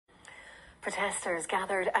Protesters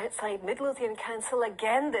gathered outside Midlothian Council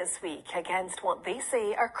again this week against what they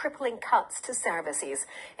say are crippling cuts to services.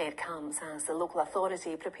 It comes as the local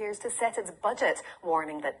authority prepares to set its budget,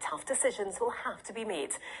 warning that tough decisions will have to be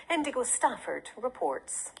made. Indigo Stafford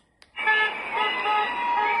reports.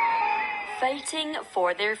 Fighting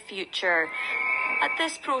for their future. At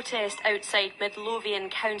this protest outside Midlothian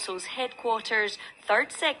Council's headquarters,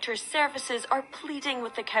 third sector services are pleading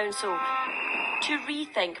with the council to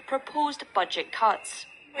rethink proposed budget cuts.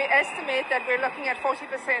 We estimate that we're looking at 40%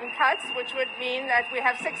 cuts, which would mean that we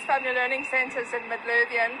have 6 family learning centres in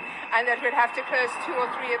Midlothian and that we'd have to close 2 or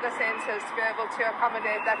 3 of the centres to be able to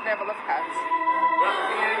accommodate that level of cuts.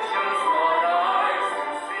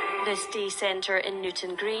 This day centre in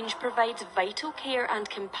Newton Grange provides vital care and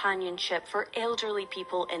companionship for elderly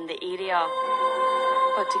people in the area.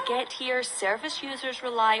 But to get here, service users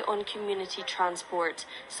rely on community transport,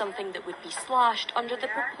 something that would be slashed under the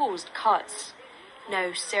proposed cuts.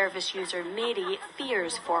 Now, service user Mary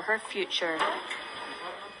fears for her future.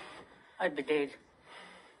 I'd be dead.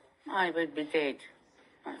 I would be dead.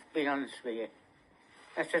 To be honest with you.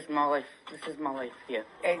 This is my life. This is my life here.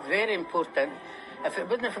 It's very important. If it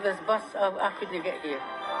wasn't for this bus, I couldn't get here.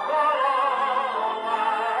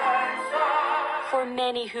 For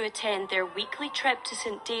many who attend their weekly trip to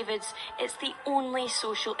St David's, it's the only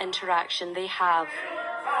social interaction they have.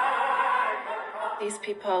 These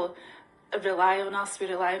people rely on us, we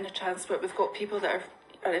rely on the transport. We've got people that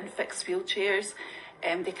are in fixed wheelchairs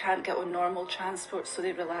and they can't get on normal transport, so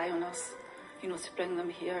they rely on us, to bring them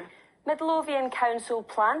here. Midlothian Council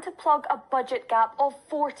plan to plug a budget gap of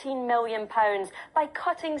 £14 million by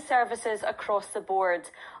cutting services across the board.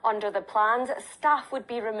 Under the plans, staff would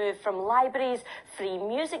be removed from libraries, free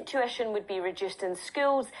music tuition would be reduced in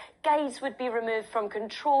schools, guides would be removed from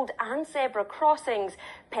controlled and zebra crossings,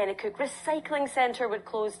 Pennacook Recycling Centre would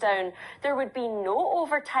close down, there would be no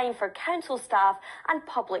overtime for council staff and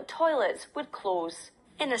public toilets would close.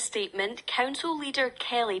 In a statement, council leader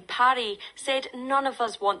Kelly Parry said none of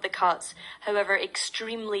us want the cuts. However,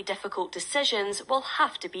 extremely difficult decisions will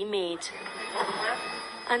have to be made.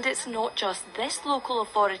 And it's not just this local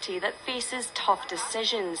authority that faces tough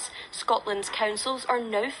decisions. Scotland's councils are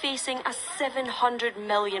now facing a £700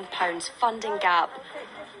 million funding gap.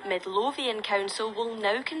 Midlothian Council will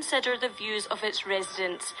now consider the views of its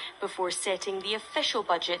residents before setting the official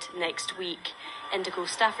budget next week. Indigo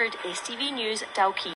Stafford, STV News, Dalkeith.